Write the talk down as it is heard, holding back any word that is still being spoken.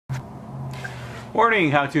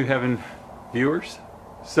Morning, HowToHeaven viewers.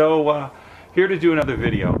 So here to do another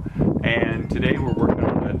video, and today we're working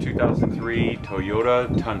on a 2003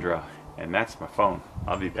 Toyota Tundra, and that's my phone.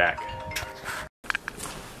 I'll be back.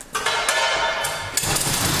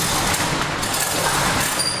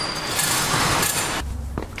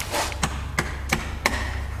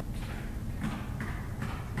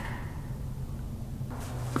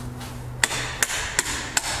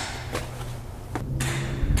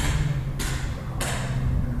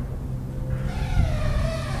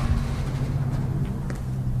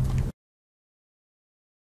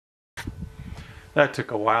 That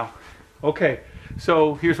took a while. Okay,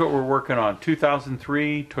 so here's what we're working on.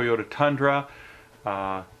 2003 Toyota Tundra,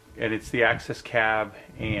 and it's the access cab,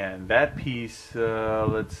 and that piece,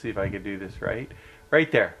 let's see if I can do this right.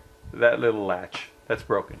 Right there, that little latch, that's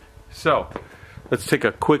broken. So, let's take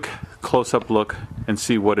a quick close-up look and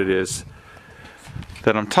see what it is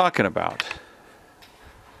that I'm talking about.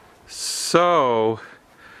 So,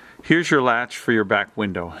 here's your latch for your back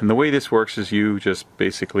window, and the way this works is you just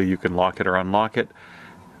basically you can lock it or unlock it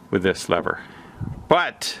with this lever.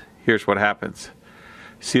 But here's what happens.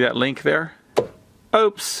 See that link there?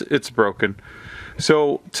 Oops, it's broken.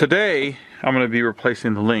 So today I'm going to be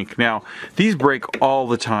replacing the link. Now these break all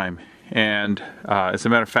the time, and as a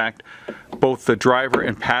matter of fact, both the driver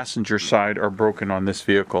and passenger side are broken on this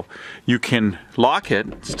vehicle. You can lock it,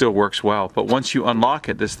 it still works well, but once you unlock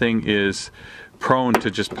it, this thing is prone to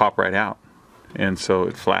just pop right out, and so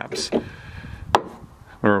it flaps. I'm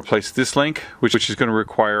going to replace this link, which is going to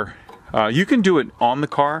require, you can do it on the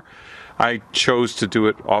car. I chose to do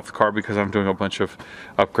it off the car because I'm doing a bunch of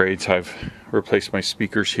upgrades. I've replaced my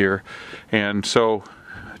speakers here, and so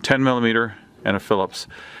 10mm and a Phillips,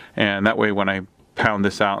 and that way when I pound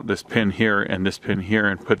this out, this pin here and this pin here,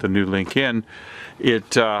 and put the new link in,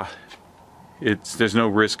 there's no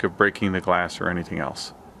risk of breaking the glass or anything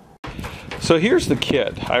else. So here's the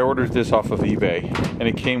kit. I ordered this off of eBay, and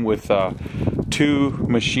it came with two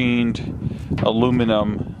machined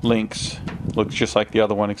aluminum links. Looks just like the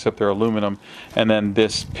other one, except they're aluminum, and then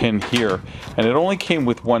this pin here. And it only came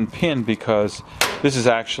with one pin because this is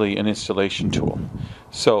actually an installation tool.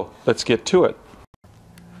 So let's get to it.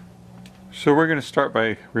 So we're going to start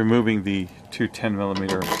by removing the two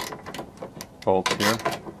 10mm bolts here.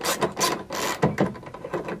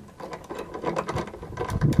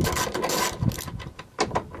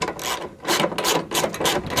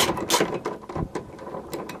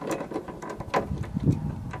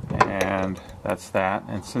 And that's that.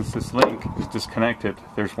 And since this link is disconnected,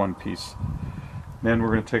 there's one piece. Then we're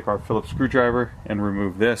going to take our Phillips screwdriver and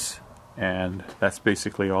remove this, and that's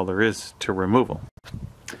basically all there is to removal.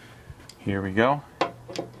 Here we go.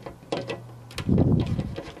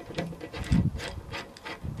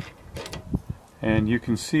 And you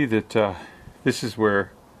can see that this is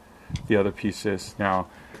where the other piece is. Now,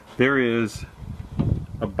 there is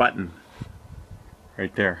a button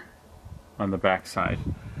right there on the back side,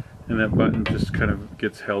 and that button just kind of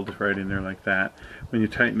gets held right in there like that. When you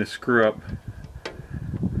tighten the screw up,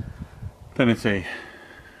 then it's a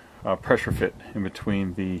pressure fit in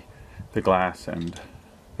between the glass and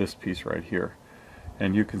this piece right here,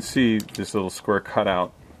 and you can see this little square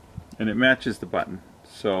cutout, and it matches the button,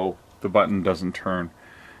 so the button doesn't turn.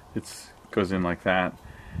 It goes in like that,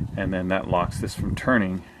 and then that locks this from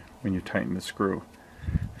turning when you tighten the screw,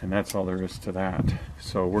 and that's all there is to that.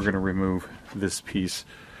 So we're going to remove this piece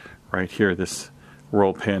right here, this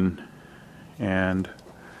roll pin, and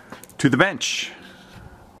to the bench.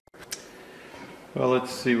 Well, let's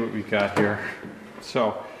see what we got here.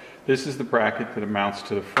 So this is the bracket that mounts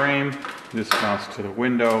to the frame, this mounts to the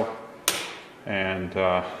window, and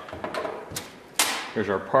here's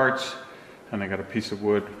our parts. And I got a piece of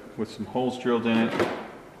wood with some holes drilled in it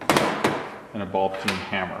and a ball peen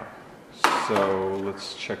hammer. So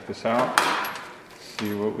let's check this out,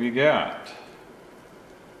 see what we got.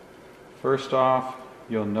 First off,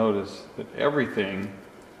 you'll notice that everything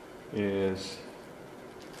is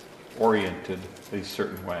oriented a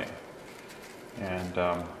certain way. And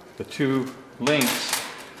the two links,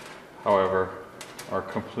 however, are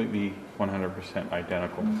completely 100%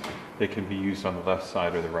 identical. They can be used on the left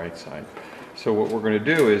side or the right side. So what we're going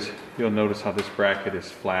to do is, you'll notice how this bracket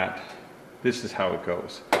is flat. This is how it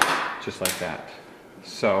goes, just like that.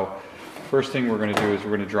 So first thing we're going to do is we're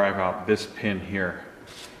going to drive out this pin here,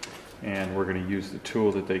 and we're going to use the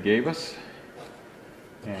tool that they gave us.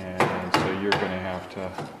 And so you're going to have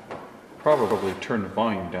to probably turn the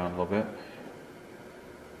volume down a little bit,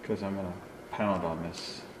 because I'm going to pound on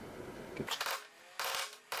this.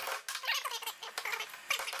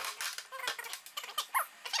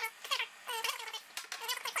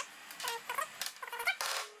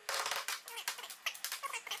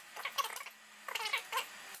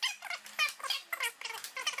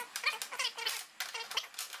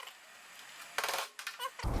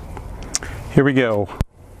 Here we go.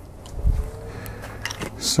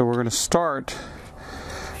 So we're going to start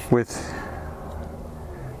with,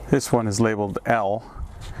 this one is labeled L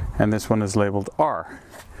and this one is labeled R.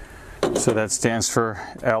 So that stands for,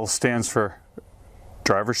 L stands for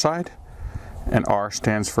driver's side and R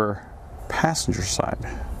stands for passenger side.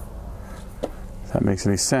 If that makes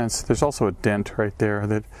any sense. There's also a dent right there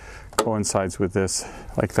that coincides with this,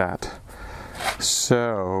 like that.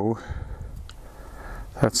 So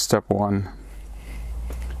that's step one.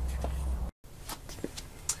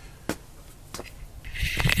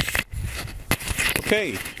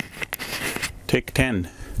 Okay, take 10.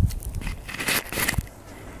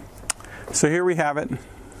 So here we have it.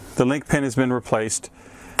 The link pin has been replaced.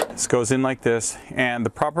 This goes in like this, and the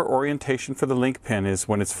proper orientation for the link pin is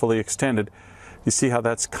when it's fully extended. You see how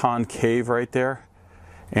that's concave right there?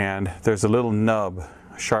 And there's a little nub,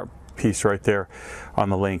 a sharp piece right there on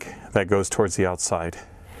the link that goes towards the outside.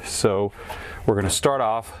 So we're going to start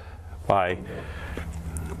off by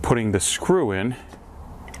putting the screw in,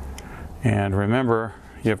 and remember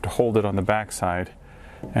you have to hold it on the back side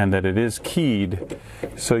and that it is keyed,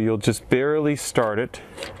 so you'll just barely start it.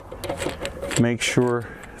 Make sure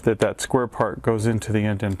that that square part goes into the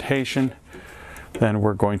indentation. Then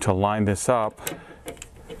we're going to line this up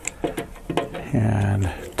and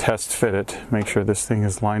test fit it. Make sure this thing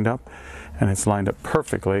is lined up, and it's lined up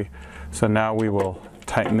perfectly. So now we will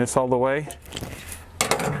tighten this all the way,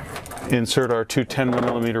 insert our two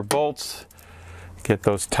 10mm bolts, get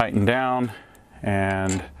those tightened down,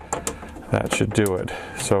 and that should do it.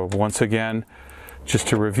 So once again, just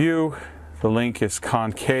to review, the link is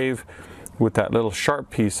concave with that little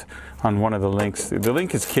sharp piece on one of the links. The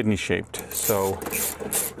link is kidney shaped, so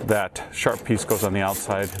that sharp piece goes on the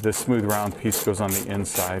outside, this smooth round piece goes on the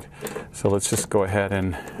inside. So let's just go ahead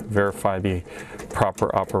and verify the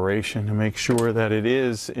proper operation to make sure that it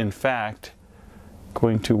is in fact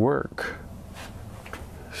going to work.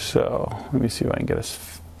 So let me see if I can get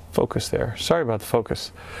us focus there. Sorry about the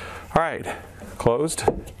focus. All right, closed,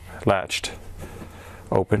 latched,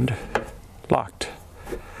 opened, locked.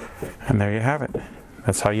 And there you have it.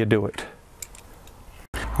 That's how you do it.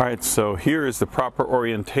 All right, so here is the proper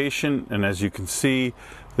orientation, and as you can see,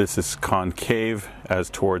 this is concave as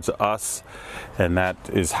towards us, and that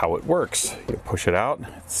is how it works. You push it out,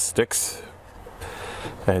 it sticks,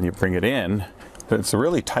 and you bring it in. It's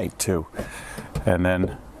really tight too, and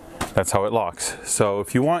then that's how it locks. So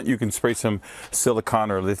if you want, you can spray some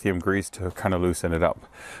silicone or lithium grease to kind of loosen it up,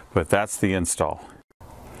 but that's the install.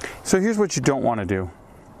 So here's what you don't want to do.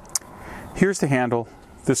 Here's the handle.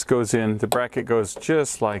 This goes in, the bracket goes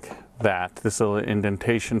just like that. This little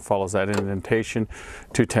indentation follows that indentation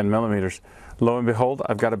to 10mm. Lo and behold,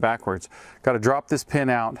 I've got it backwards. Got to drop this pin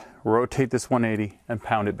out, rotate this 180, and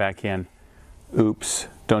pound it back in. Oops,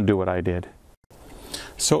 don't do what I did.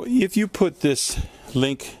 So if you put this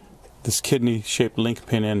link, this kidney-shaped link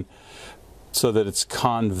pin in so that it's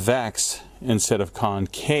convex instead of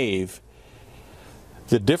concave,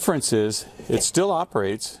 the difference is it still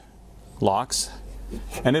operates, locks,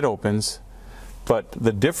 and it opens, but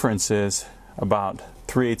the difference is about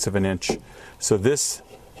 3/8 of an inch. So this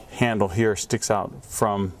handle here sticks out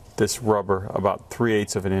from this rubber about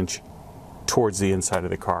 3/8 of an inch towards the inside of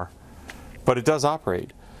the car. But it does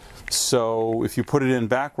operate. So if you put it in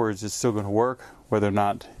backwards, it's still going to work. Whether or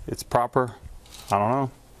not it's proper, I don't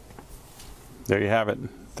know. There you have it.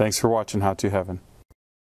 Thanks for watching How to Heaven.